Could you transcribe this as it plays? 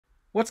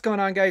What's going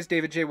on, guys?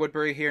 David J.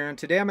 Woodbury here, and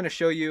today I'm going to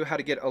show you how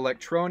to get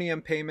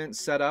Electroneum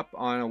payments set up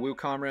on a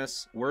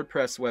WooCommerce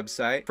WordPress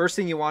website. First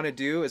thing you want to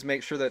do is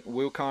make sure that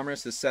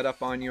WooCommerce is set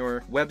up on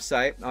your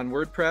website on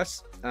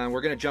WordPress.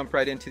 We're going to jump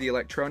right into the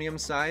Electroneum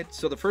side.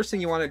 So the first thing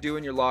you want to do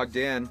when you're logged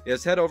in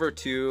is head over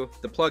to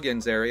the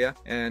plugins area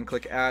and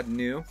click Add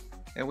New.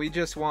 And we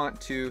just want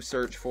to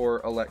search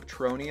for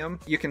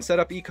Electroneum. You can set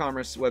up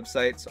e-commerce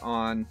websites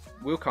on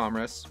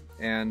WooCommerce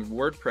and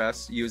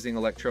WordPress using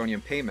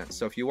Electroneum payments.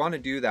 So if you want to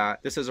do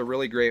that, this is a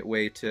really great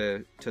way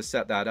to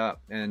set that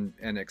up and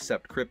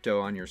accept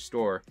crypto on your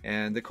store.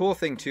 And the cool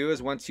thing too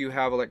is once you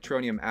have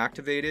Electroneum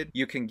activated,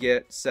 you can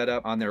get set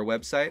up on their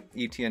website,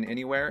 ETN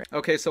Anywhere.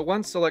 Okay, so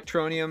once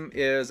Electroneum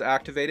is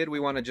activated, we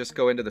want to just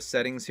go into the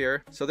settings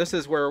here. So this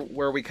is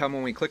where we come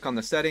when we click on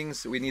the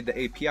settings. We need the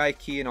API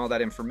key and all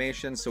that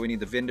information. So we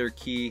need the vendor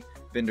key,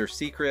 vendor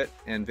secret,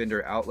 and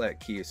vendor outlet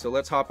key. So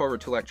let's hop over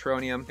to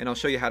Electroneum and I'll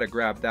show you how to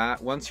grab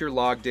that. Once you're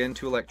logged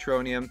into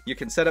Electroneum, you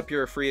can set up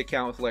your free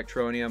account with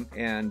Electroneum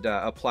and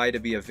apply to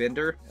be a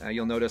vendor.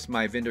 You'll notice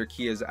my vendor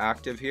key is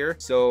active here.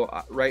 So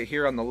right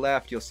here on the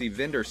left, you'll see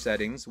vendor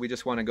settings. We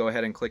just want to go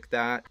ahead and click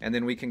that, and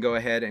then we can go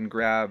ahead and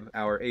grab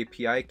our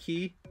API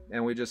key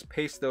and we just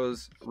paste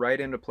those right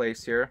into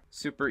place here.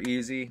 Super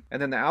easy.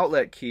 And then the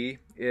outlet key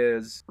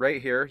is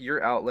right here,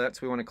 your outlets.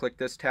 We want to click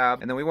this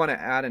tab and then we want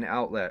to add an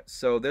outlet.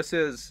 So this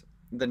is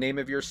the name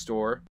of your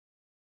store.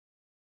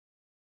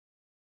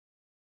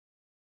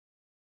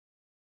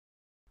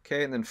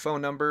 Okay, and then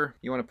phone number,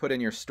 you want to put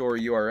in your store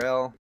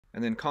URL,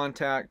 and then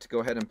contact, go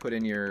ahead and put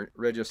in your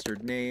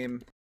registered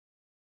name.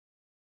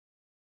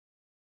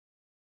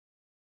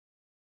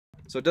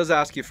 So it does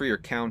ask you for your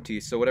county,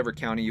 so whatever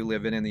county you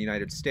live in the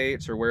United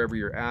States or wherever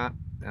you're at.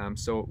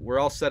 So we're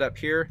all set up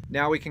here.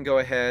 Now we can go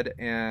ahead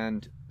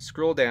and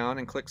scroll down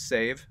and click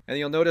save. And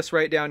you'll notice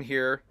right down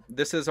here,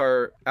 this is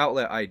our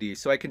outlet ID.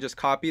 So I can just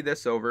copy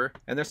this over,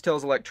 and this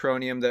tells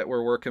Electroneum that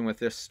we're working with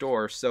this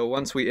store. So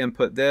once we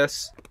input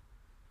this,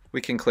 we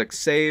can click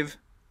save.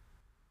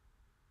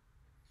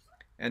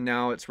 And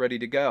now it's ready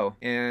to go.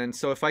 And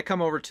so if I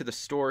come over to the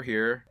store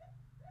here,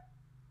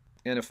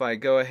 and if I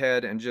go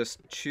ahead and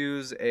just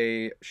choose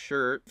a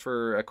shirt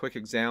for a quick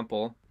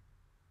example,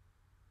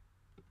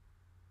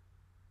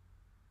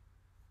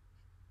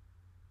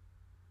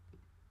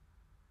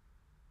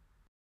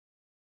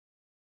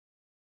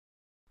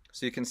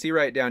 so you can see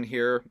right down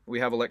here,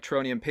 we have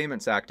Electroneum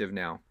payments active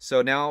now.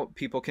 So now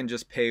people can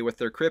just pay with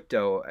their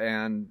crypto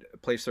and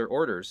place their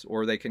orders,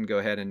 or they can go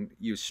ahead and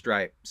use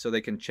Stripe. So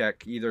they can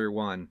check either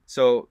one.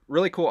 So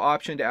really cool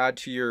option to add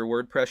to your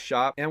WordPress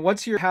shop. And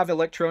once you have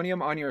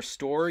Electroneum on your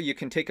store, you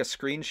can take a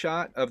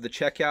screenshot of the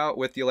checkout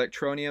with the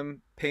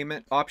Electroneum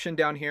payment option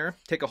down here.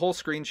 Take a whole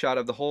screenshot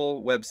of the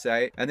whole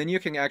website, and then you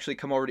can actually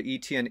come over to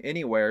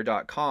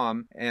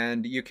etnanywhere.com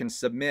and you can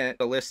submit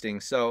a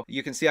listing. So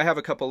you can see I have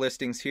a couple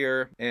listings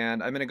here,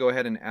 and I'm going to go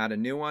ahead and add a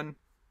new one.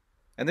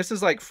 And this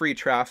is like free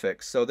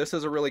traffic, so this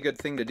is a really good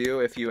thing to do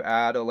if you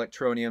add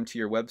Electroneum to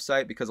your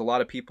website, because a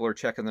lot of people are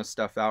checking this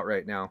stuff out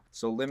right now.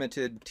 So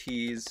limited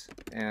tees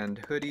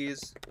and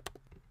hoodies.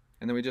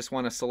 And then we just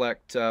want to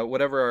select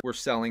whatever we're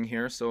selling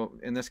here. So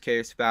in this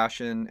case,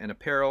 fashion and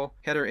apparel.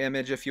 Header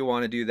image if you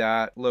want to do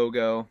that.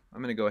 Logo.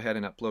 I'm going to go ahead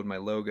and upload my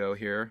logo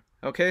here.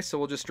 Okay, so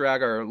we'll just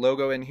drag our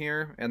logo in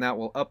here and that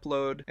will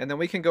upload. And then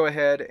we can go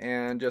ahead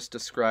and just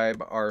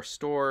describe our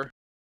store.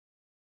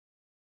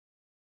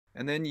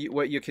 And then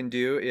what you can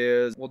do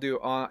is, we'll do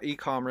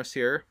e-commerce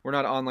here. We're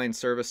not an online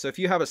service. So if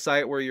you have a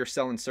site where you're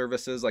selling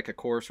services like a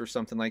course or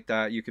something like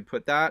that, you could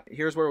put that.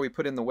 Here's where we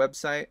put in the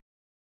website.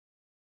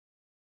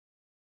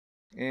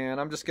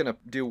 And I'm just going to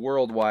do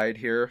worldwide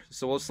here.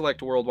 So we'll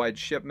select worldwide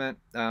shipment.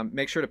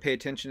 Make sure to pay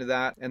attention to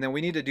that. And then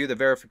we need to do the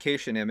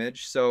verification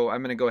image. So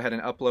I'm going to go ahead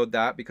and upload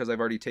that because I've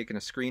already taken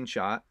a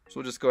screenshot. So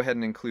we'll just go ahead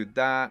and include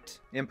that.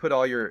 Input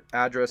all your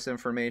address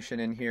information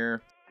in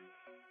here.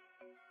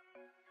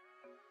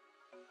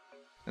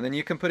 And then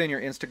you can put in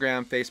your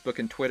Instagram, Facebook,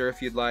 and Twitter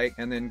if you'd like,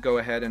 and then go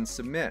ahead and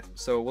submit.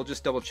 So we'll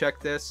just double check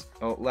this.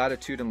 Oh,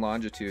 latitude and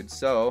longitude.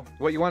 So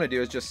what you want to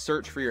do is just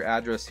search for your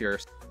address here.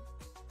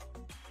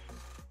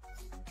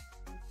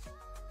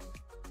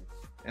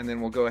 And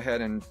then we'll go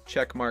ahead and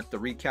check mark the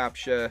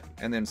reCAPTCHA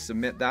and then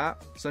submit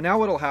that. So now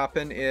what'll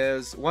happen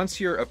is once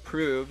you're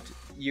approved,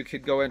 you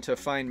could go into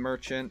Find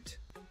Merchant,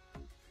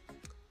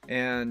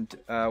 and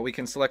we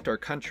can select our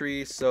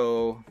country,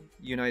 so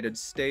United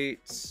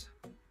States.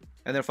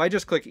 And then if I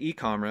just click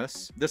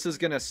e-commerce, this is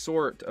going to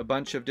sort a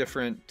bunch of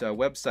different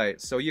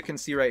websites. So you can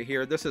see right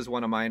here, this is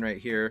one of mine right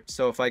here.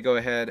 So if I go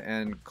ahead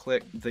and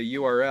click the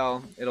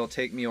URL, it'll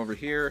take me over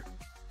here.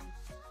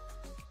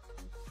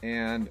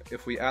 And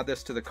if we add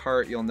this to the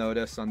cart, you'll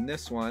notice on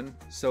this one,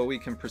 so we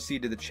can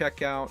proceed to the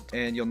checkout,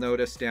 and you'll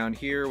notice down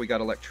here we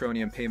got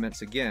Electroneum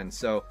payments again.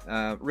 So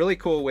really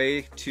cool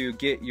way to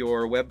get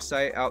your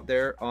website out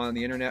there on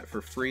the internet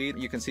for free.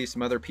 You can see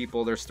some other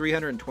people, there's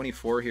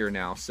 324 here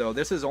now, so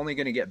this is only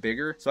going to get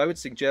bigger. So I would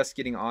suggest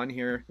getting on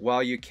here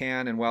while you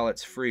can and while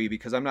it's free,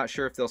 because I'm not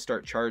sure if they'll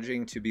start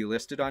charging to be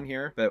listed on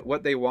here, but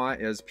what they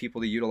want is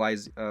people to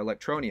utilize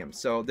Electroneum.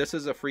 So this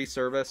is a free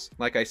service,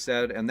 like I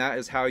said, and that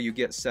is how you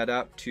get set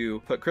up to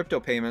put crypto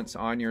payments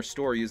on your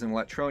store using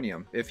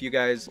Electroneum. If you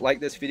guys like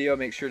this video,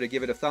 make sure to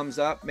give it a thumbs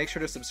up. Make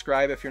sure to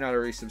subscribe if you're not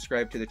already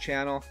subscribed to the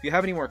channel. If you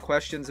have any more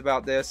questions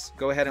about this,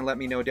 go ahead and let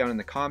me know down in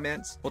the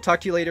comments. We'll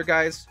talk to you later,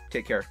 guys.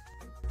 Take care.